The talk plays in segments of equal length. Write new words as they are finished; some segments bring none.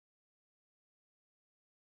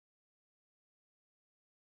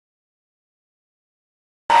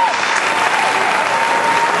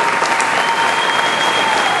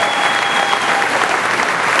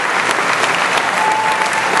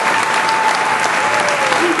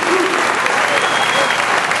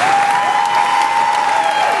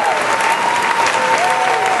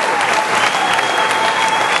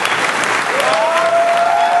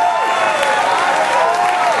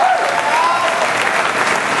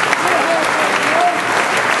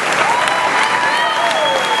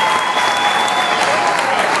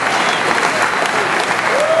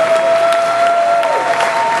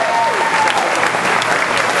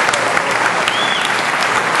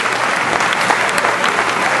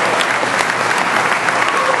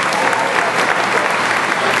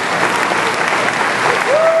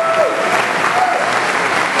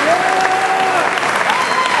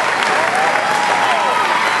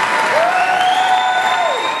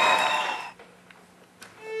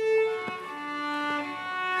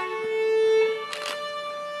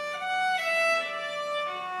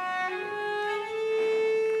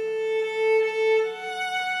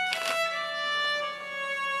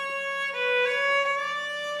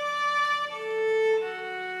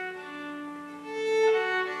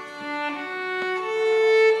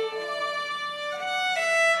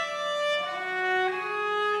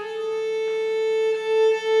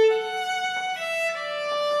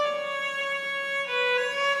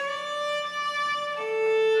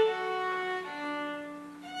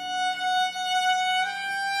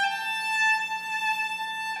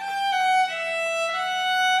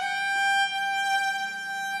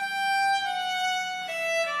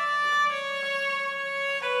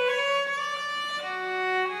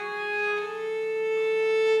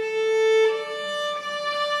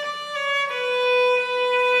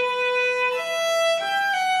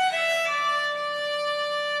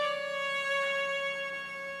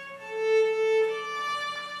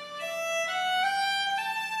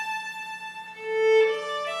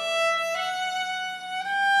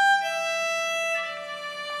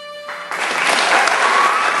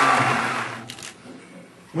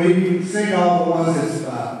We sing all the ones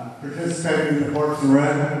that participated in the Parks and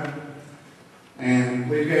Rec, and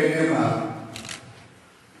we gave him a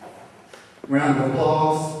round of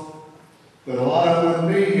applause. But a lot of them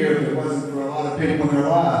wouldn't be here if it wasn't for a lot of people in their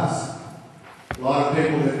lives. A lot of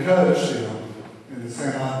people that coached them in the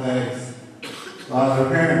St. Hot days. A lot of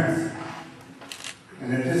their parents.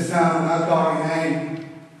 And at this time, when I call your name,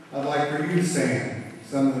 I'd like for you to stand,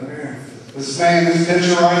 some of the parents. Let's stand this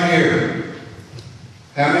picture right here.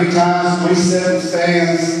 How many times we sit in the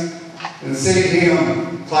stands and see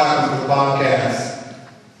him clapping for the Bobcats?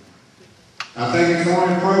 I think it's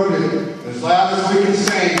only appropriate, as loud as we can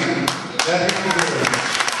sing, let him do it.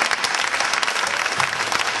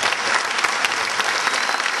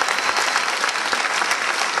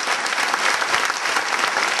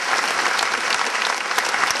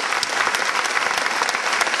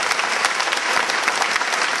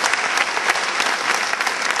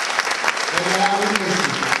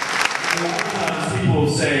 People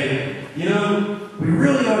say, you know, we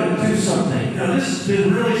really ought to do something. You know, this has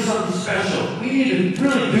been really something special. We need to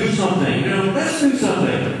really do something. You know, let's do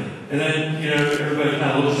something. And then, you know, everybody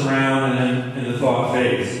kind of looks around and the thought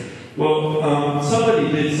fades. Well,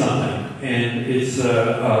 somebody did something. And it's,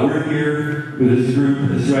 we're here with this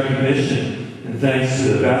group, this recognition, and thanks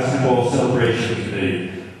to the Basketball Celebration Committee.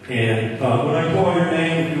 And when I call your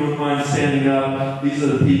name, if you wouldn't mind standing up, these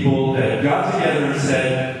are the people that got together and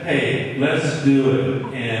said, hey, let's do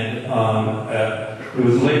it. And it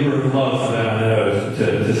was a labor of love for them, I know,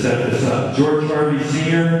 to set this up. George Harvey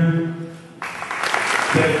Sr.,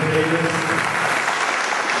 Kevin Davis,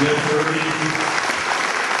 Jeff Irby,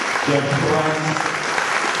 Jeff Price,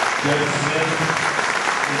 Jeff Smith,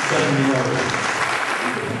 and Stephanie Rose.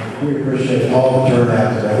 We appreciate all the turnout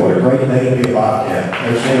today. What a great day to be a Bobcat.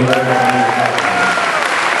 Anyway,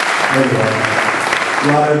 a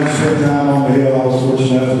lot of us spent time on the hill. I was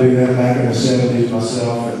fortunate enough to do that back in the 70s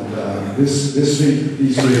myself. And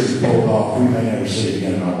these kids have pulled off. We may never see it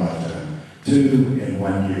again in our lifetime. 2 in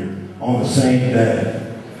 1 year on the same day.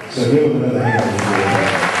 So give them another hand.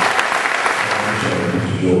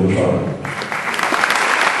 Mr. George Harvey.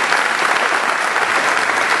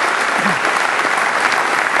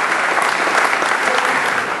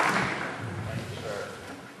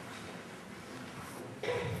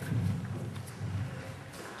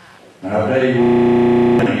 I'll tell you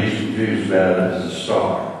one thing he's confused about is the star.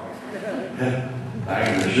 I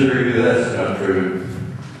can assure you that's not true.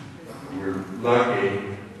 We're lucky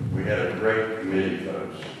we had a great committee,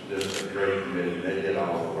 folks. Just a great committee. They did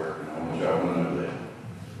all the work, and I want y'all to know that.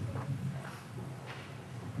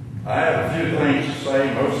 I have a few things to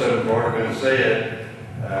say. Most of them have already been said.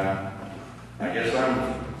 I guess I'm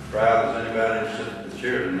as proud as anybody that's sitting in the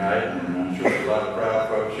chair tonight, and I'm sure there's a lot of proud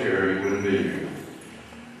folks here who wouldn't be here.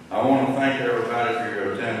 I want to thank everybody for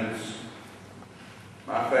your attendance.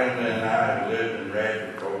 My family and I have lived in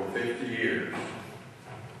Radford for over 50 years.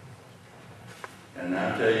 And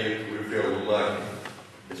I tell you, we feel lucky.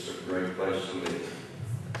 It's a great place to live.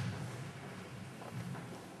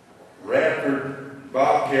 Radford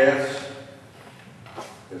Bobcats,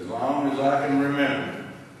 as long as I can remember,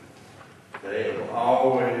 they have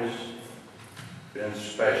always been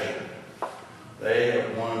special. They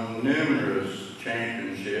have won numerous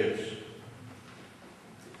championships,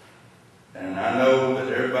 and I know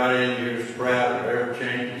that everybody in here is proud of every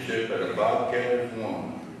championship that a Bobcat has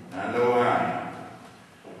won. I know I am.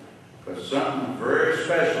 But something very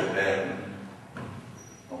special happened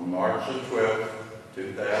on March the 12th,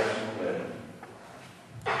 2011.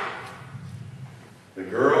 The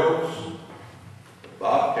girls, the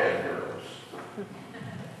Bobcat girls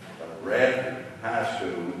of Radford High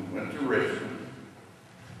School went to Richmond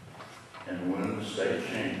and won the state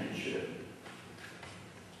championship.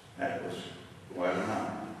 That was quite an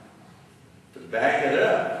honor. To back it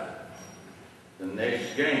up, the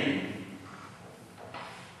next game,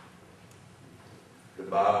 the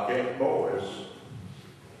Bobcat boys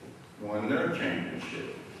won their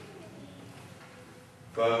championship.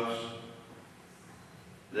 Folks,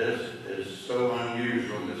 this is so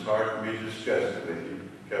unusual, it's hard for me to discuss it with you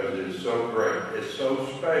because it is so great. It's so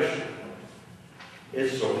special.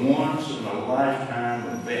 It's a once-in-a-lifetime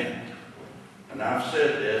event. And I've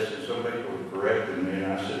said this, and some people have corrected me,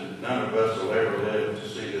 and I said, none of us will ever live to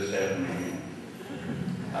see this happen again.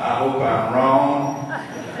 I hope I'm wrong,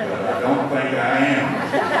 but I don't think I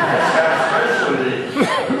am. That's how special it is.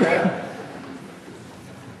 Okay?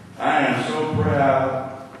 I am so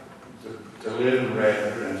proud to live in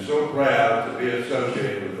Radford, and so proud to be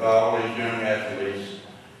associated with all these young athletes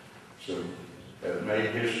that have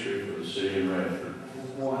made history for the city of Radford.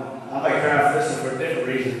 I like Radford for a different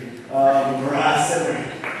reason. Mariah Simmering.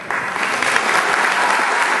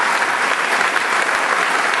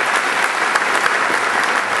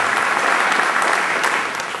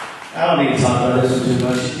 listen too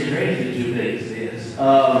much. She's getting ready to get too big as it is.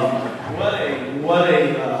 What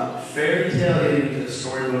a fairy tale ending to the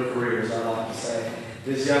storybook careers, I like to say.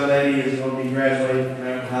 This young lady is going to be graduating from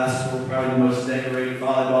Radford High School, probably the most decorated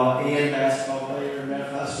volleyball and basketball player in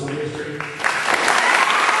Radford High School history.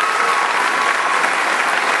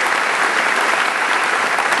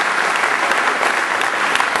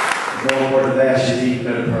 Going forward to that, she's an even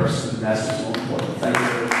better person. That's what's more important. Thank you.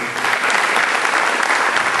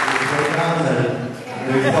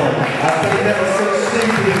 I think that was so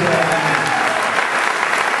stupid.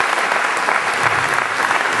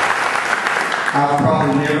 I've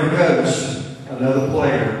probably never coached another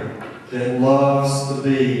player that loves to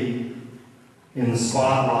be in the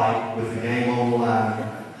spotlight with the game on the line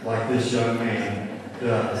like this young man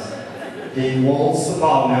does. He wants the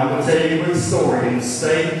ball. Now, I'm going to tell you a quick story. In the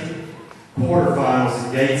state quarterfinals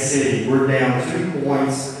at Gate City, we're down 2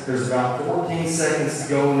 points. There's about 14 seconds to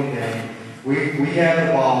go in the game. We have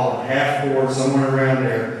the ball at half court, somewhere around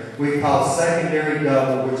there. We call secondary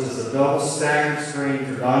double, which is a double staggered screen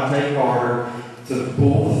for Dante Carter to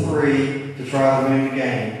pull the three to try to win the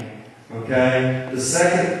game. Okay? The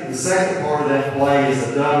second part of that play is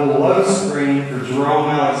a double low screen for Jerome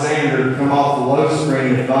Alexander to come off the low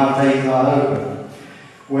screen if Dante's not open.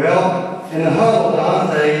 Well, in the huddle,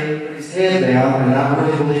 Dante put his head down, and I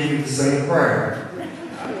really believe he was saying a prayer.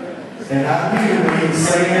 And I knew when he was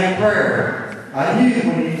saying that prayer, that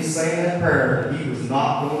he was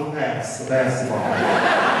not going to pass the basketball.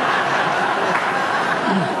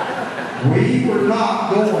 We were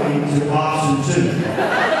not going to option 2.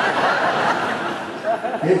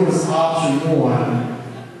 It was option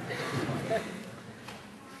 1.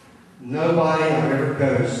 Nobody I've ever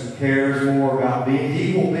coached cares more about being.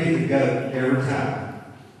 He will be the GOAT every time.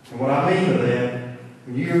 And what I mean by that,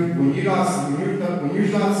 when you're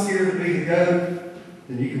not scared to be the GOAT,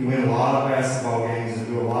 then you can win a lot of basketball games and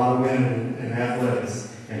do a lot of winning in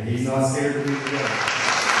athletics. And he's not scared to be the GOAT.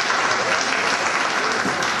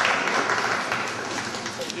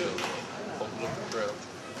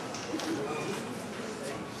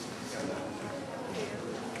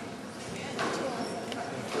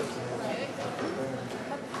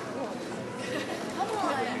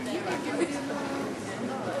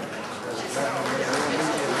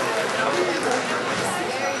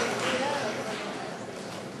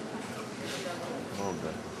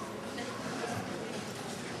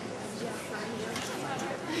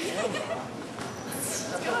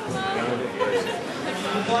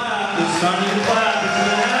 It's time to clap.